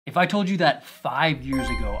If I told you that 5 years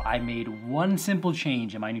ago, I made one simple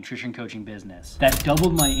change in my nutrition coaching business that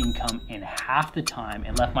doubled my income in half the time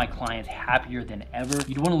and left my clients happier than ever,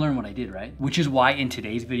 you'd want to learn what I did, right? Which is why in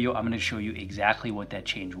today's video, I'm going to show you exactly what that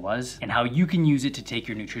change was and how you can use it to take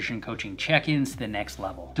your nutrition coaching check-ins to the next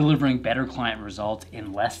level, delivering better client results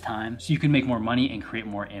in less time so you can make more money and create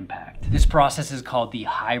more impact. This process is called the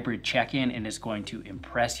hybrid check-in and is going to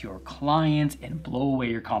impress your clients and blow away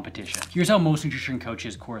your competition. Here's how most nutrition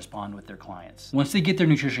coaches correspond with their clients. Once they get their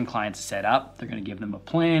nutrition clients set up, they're going to give them a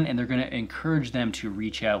plan and they're going to encourage them to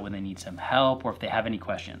reach out when they need some help or if they have any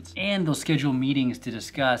questions. And they'll schedule meetings to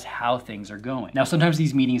discuss how things are going. Now, sometimes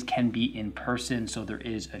these meetings can be in person, so there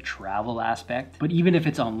is a travel aspect, but even if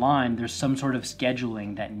it's online, there's some sort of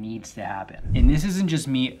scheduling that needs to happen. And this isn't just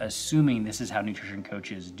me assuming this is how nutrition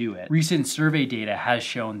coaches do it. Recent survey data has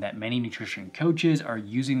shown that many nutrition coaches are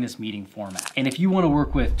using this meeting format. And if you want to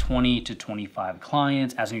work with 20 to 25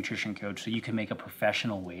 clients as a nutrition coach so you can make a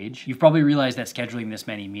professional wage, you've probably realized that scheduling this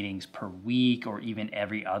many meetings per week or even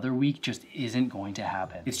every other week just isn't going to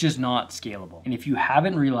happen. It's just not scalable. And if you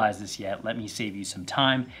haven't realized this yet, let me save you some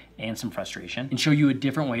time and some frustration and show you a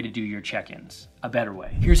different way to do your check-ins, a better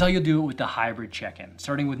way. Here's how you'll do it with the hybrid check-in,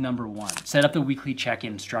 starting with number one, set up the weekly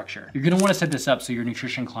check-in structure. You're gonna wanna set this up so your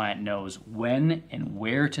nutrition client knows when and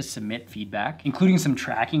where to submit feedback, including some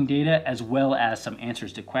tracking data, as well as some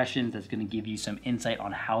answers to questions that's gonna give you some insight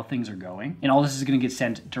on how things are going. And all this is gonna get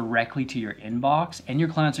sent directly to your inbox, and your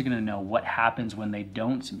clients are gonna know what happens when they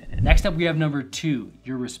don't submit it. Next up, we have number two,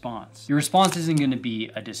 your response. Your response isn't gonna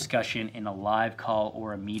be a discussion in a live call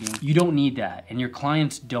or a meeting. You don't need that, and your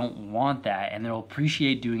clients don't want that, and they'll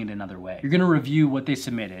appreciate doing it another way. You're gonna review what they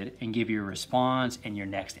submitted and give your response and your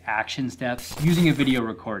next action steps using a video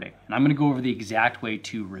recording. And I'm gonna go over the exact way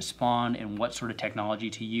to respond and what sort of technology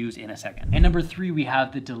to use in a second. And number three, we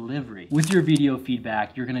have the delivery. With your video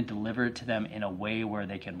feedback, you're gonna deliver it to them in a way where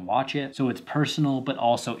they can watch it, so it's personal but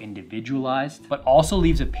also individualized, but also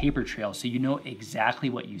leaves a paper trail so you know exactly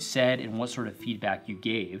what you said and what sort of feedback you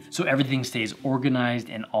gave, so everything stays organized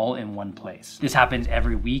and all in one place. This happens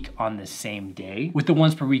every week on the same day, with the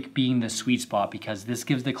once per week being the sweet spot because this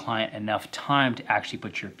gives the client enough time to actually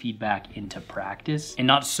put your feedback into practice and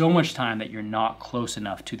not so much time that you're not close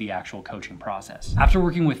enough to the actual coaching process. After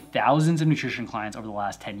working with thousands of nutrition clients over the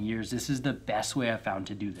last 10 years, this is the best way I've found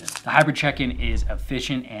to do this. The hybrid check-in is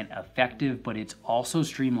efficient and effective, but it's also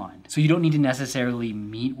streamlined. So you don't need to necessarily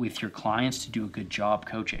meet with your clients to do a good job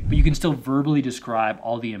coaching, but you can still verbally describe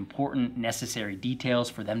all the important necessary details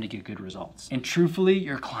for them to get good results. And truthfully,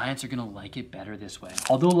 your clients are gonna like it better this way.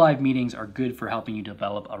 Although live meetings are good for helping you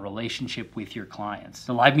develop a relationship with your clients,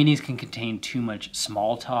 the live meetings can contain too much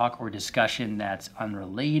small talk or discussion that's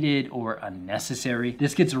unrelated or unnecessary.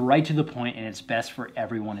 This gets right to the point and it's best for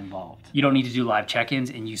everyone involved. You don't need to do live check-ins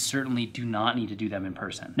and you certainly do not need to do them in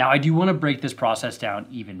person. Now, I do want to break this process down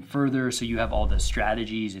even further so you have all the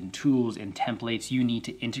strategies and tools and templates you need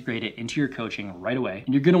to integrate it into your coaching right away.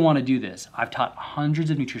 And you're going to want to do this. I've taught hundreds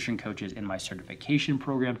of nutrition coaches in my certification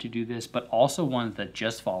program to do this, but also ones that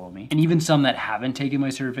just follow me. And even some that haven't taken my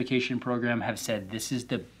certification program have said this is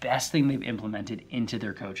the best thing they've implemented into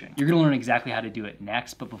their coaching. You're gonna learn exactly how to do it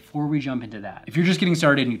next, but before we jump into that, if you're just getting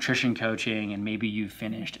started in nutrition coaching and maybe you've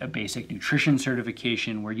finished a basic nutrition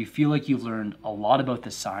certification where you feel like you've learned a lot about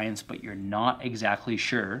the science, but you're not exactly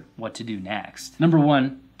sure what to do next. Number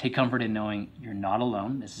one, take comfort in knowing you're not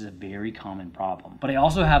alone. This is a very common problem. But I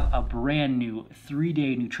also have a brand new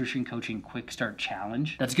 3-day nutrition coaching quick start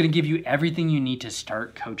challenge that's gonna give you everything you need to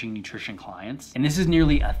start coaching nutrition clients. And this is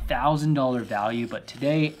nearly $1,000 value, but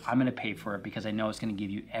today I'm gonna pay for it because I know it's gonna give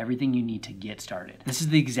you everything you need to get started. This is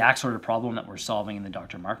the exact sort of problem that we're solving in the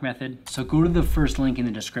Dr. Mark method. So go to the first link in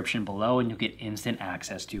the description below and you'll get instant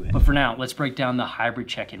access to it. But for now, let's break down the hybrid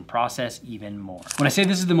check-in process even more. When I say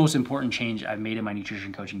this is the most important change I've made in my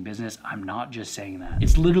nutrition coaching business, I'm not just saying that.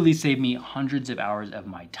 It's literally saved me hundreds of hours of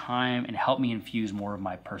my time and helped me infuse more of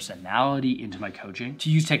my personality into my coaching, to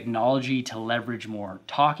use technology to leverage more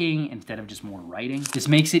talking instead of just more writing. This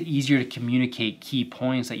makes it easier to communicate key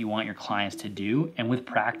points that you want your clients to do, and with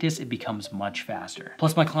practice, it becomes much faster.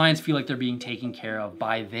 Plus, my clients feel like they're being taken care of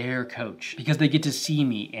by their coach because they get to see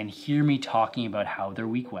me and hear me talking about how their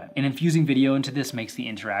week went. And infusing video into this makes the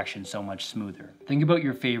interaction so much smoother. Think about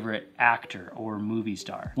your favorite actor or movie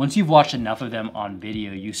star. Once you've watched enough of them on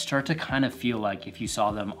video, you start to kind of feel like if you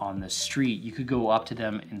saw them on the street, you could go up to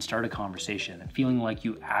them and start a conversation, feeling like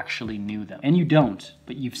you actually knew them. And you don't,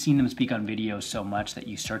 but you've seen them speak on video so much that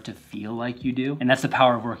you start to feel like you do. And that's the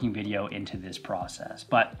power of working video into this process.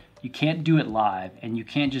 But You can't do it live, and you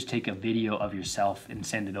can't just take a video of yourself and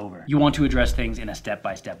send it over. You want to address things in a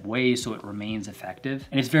step-by-step way so it remains effective.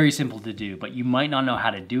 And it's very simple to do, but you might not know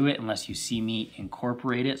how to do it unless you see me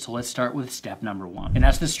incorporate it. So let's start with step number 1, and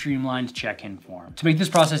that's the streamlined check-in form. To make this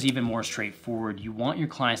process even more straightforward, you want your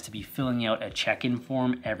clients to be filling out a check-in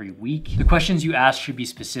form every week. The questions you ask should be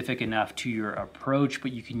specific enough to your approach,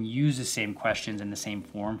 but you can use the same questions in the same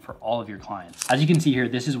form for all of your clients. As you can see here,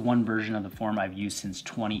 this is one version of the form I've used since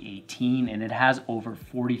 2018, and it has over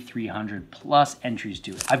 4,300 plus entries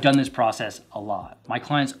to it. I've done this process a lot. My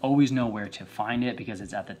clients always know where to find it because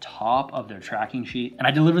it's at the top of their tracking sheet. And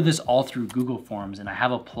I deliver this all through Google Forms, and I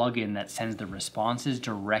have a plugin that sends the responses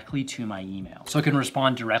directly to my email. So I can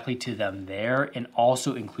respond directly to them there and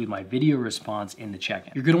also include my video response in the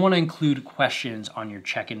check-in. You're gonna wanna include questions on your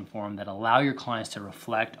check-in form that allow your clients to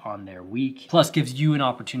reflect on their week, plus gives you an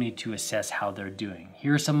opportunity to assess how they're doing.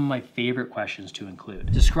 Here are some of my favorite questions to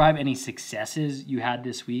include. Describe any successes you had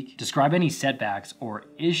this week. Describe any setbacks or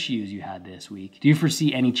issues you had this week. Do you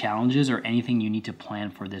foresee any challenges or anything you need to plan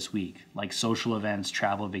for this week, like social events,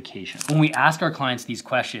 travel, vacation? When we ask our clients these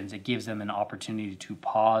questions, it gives them an opportunity to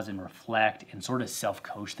pause and reflect and sort of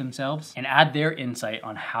self-coach themselves and add their insight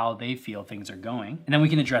on how they feel things are going. And then we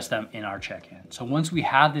can address them in our check-in. So once we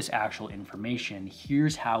have this actual information,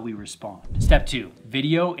 here's how we respond. Step 2,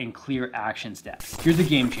 video and clear action steps. Here's the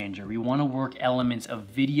game changer. We want to work elements of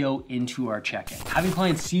video into our check-in. Having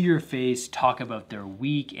clients see your face, talk about their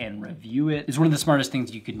week, and review it is one of the smartest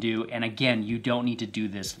things you can do. And again, you don't need to do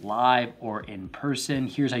this live or in person.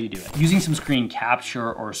 Here's how you do it. Using some screen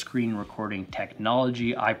capture or screen recording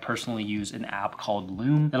technology, I personally use an app called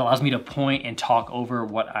Loom that allows me to point and talk over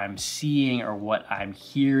what I'm seeing or what I'm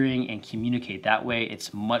hearing and communicate that way.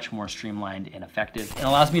 It's much more streamlined and effective. It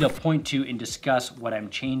allows me to point to and discuss what I'm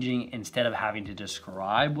changing instead of having to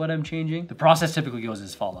describe what I'm changing. The process typically goes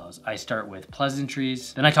as follows. I start with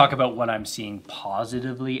pleasantries, then I talk about what I'm seeing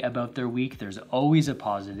positively about their week. There's always a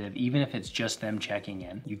positive, even if it's just them checking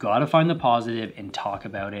in. You gotta find the positive and talk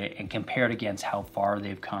about it and compare it against how far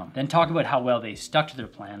they've come. Then talk about how well they stuck to their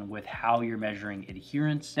plan with how you're measuring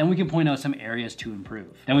adherence. Then we can point out some areas to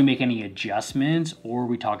improve. Then we make any adjustments, or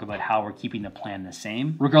we talk about how we're keeping the plan the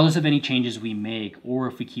same. Regardless of any changes we make, or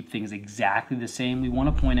if we keep things exactly the same, we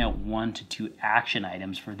want to point out 1 to 2 action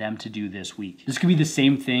items for them to do this week. This could be the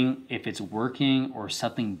same thing if it's working or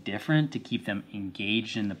something different to keep them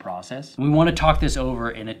engaged in the process. And we want to talk this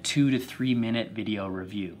over in a 2 to 3 minute video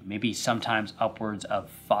review, maybe sometimes upwards of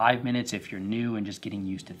 5 minutes if you're new and just getting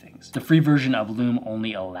used to things. The free version of Loom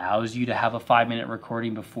only allows you to have a 5-minute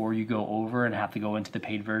recording before you go over and have to go into the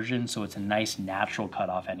paid version, so it's a nice natural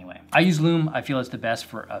cutoff anyway. I use Loom. I feel it's the best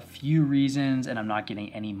for a few reasons, and I'm not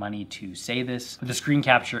getting any money to say this, but the screen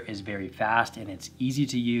capture is very fast and it's easy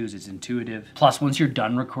to use, it's intuitive. Plus, once you're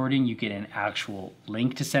done recording, you get an actual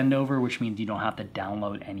link to send over, which means you don't have to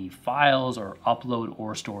download any files or upload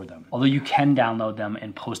or store them. Although you can download them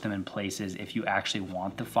and post them in places if you actually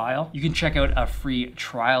want the file. You can check out a free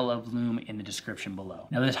trial of Loom in the description below.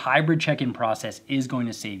 Now, this hybrid check-in process is going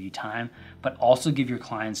to save you time, but also give your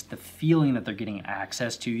clients the feeling that they're getting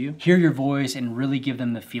access to you, hear your voice, and really give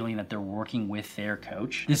them the feeling that they're working with their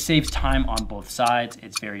coach. This saves time on both sides.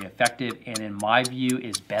 It's very effective, and in my view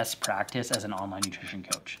is best practice as an online nutrition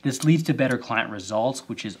coach. This leads to better client results,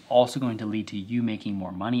 which is also going to lead to you making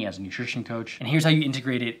more money as a nutrition coach. And here's how you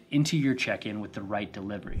integrate it into your check-in with the right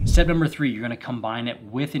delivery. Step number 3, you're gonna combine it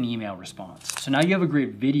with an email response. So now you have a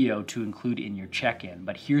great video to include in your check-in,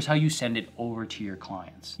 but here's how you send it over to your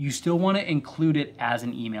clients. You still wanna include it as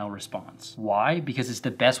an email response. Why? Because it's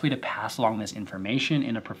the best way to pass along this information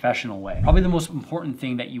in a professional way. Probably the most important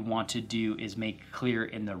thing that you want to do is make clear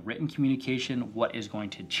in the written communication what is going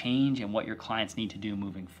to change and what your clients need to do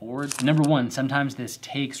moving forward. And number 1, sometimes this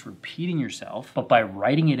takes repeating yourself, but by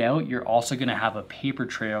writing it out, you're also gonna have a paper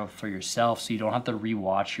trail for yourself so you don't have to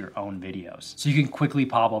rewatch your own videos. So you can quickly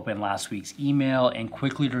pop open last week's email and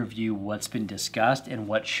quickly review what's been discussed and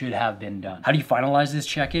what should have been done. How do you finalize this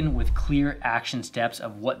check-in? With clear action steps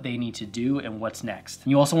of what they need to do and what's next.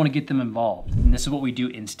 And you also want to get them involved. And this is what we do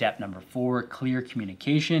in step number 4, clear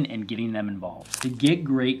communication and getting them involved. To get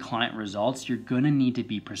great client results, you're gonna need to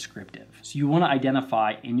be prescriptive. So you want to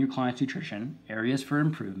identify in your client's nutrition areas for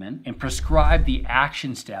improvement and prescribe the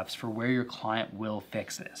action steps for where your client will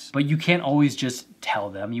fix this. But you can't always just tell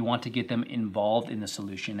them. You want to get them involved in the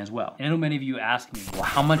solution as well. And I know many of you ask me, well,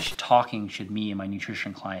 how much talking should me and my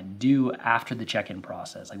nutrition client do after the check-in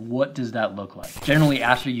process? Like, what does that look like? Generally,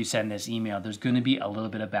 after you send this email, there's going to be a little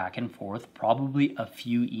bit of back and forth, probably a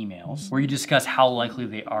few emails, where you discuss how likely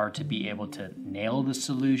they are to be able to nail the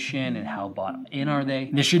solution and how bought in are they.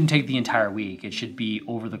 This shouldn't take the entire week. it should be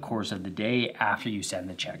over the course of the day after you send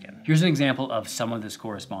the check-in. Here's an example of some of this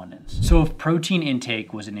correspondence. So if protein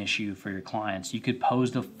intake was an issue for your clients, you could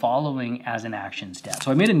pose the following as an action step. So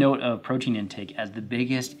I made a note of protein intake as the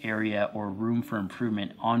biggest area or room for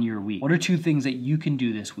improvement on your week. What are 2 things that you can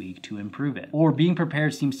do this week to improve it? Or being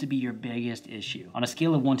prepared seems to be your biggest issue. On a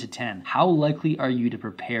scale of 1 to 10, how likely are you to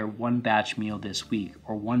prepare 1 batch meal this week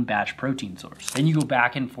or 1 batch protein source? Then you go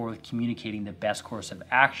back and forth communicating the best course of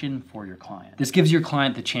action for your client. This gives your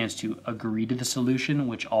client the chance to agree to the solution,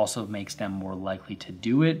 which also makes them more likely to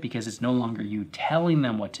do it because it's no longer you telling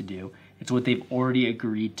them what to do. It's what they've already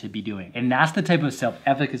agreed to be doing. And that's the type of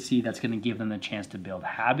self-efficacy that's gonna give them the chance to build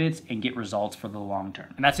habits and get results for the long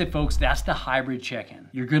term. And that's it, folks. That's the hybrid check-in.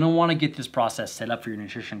 You're gonna wanna get this process set up for your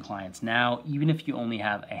nutrition clients now, even if you only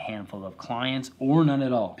have a handful of clients or none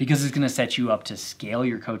at all, because it's gonna set you up to scale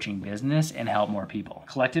your coaching business and help more people.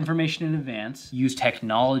 Collect information in advance, use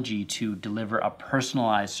technology to deliver a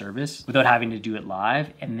personalized service without having to do it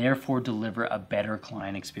live, and therefore deliver a better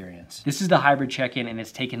client experience. This is the hybrid check-in, and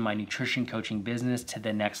it's taken my nutrition coaching business to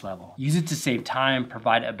the next level. Use it to save time,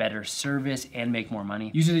 provide a better service, and make more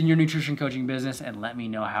money. Use it in your nutrition coaching business and let me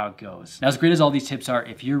know how it goes. Now, as great as all these tips are,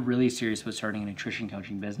 if you're really serious about starting a nutrition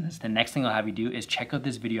coaching business, the next thing I'll have you do is check out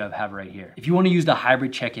this video I have right here. If you want to use the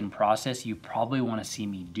hybrid check-in process, you probably want to see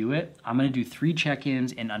me do it. I'm going to do 3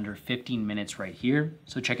 check-ins in under 15 minutes right here.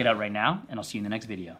 So check it out right now, and I'll see you in the next video.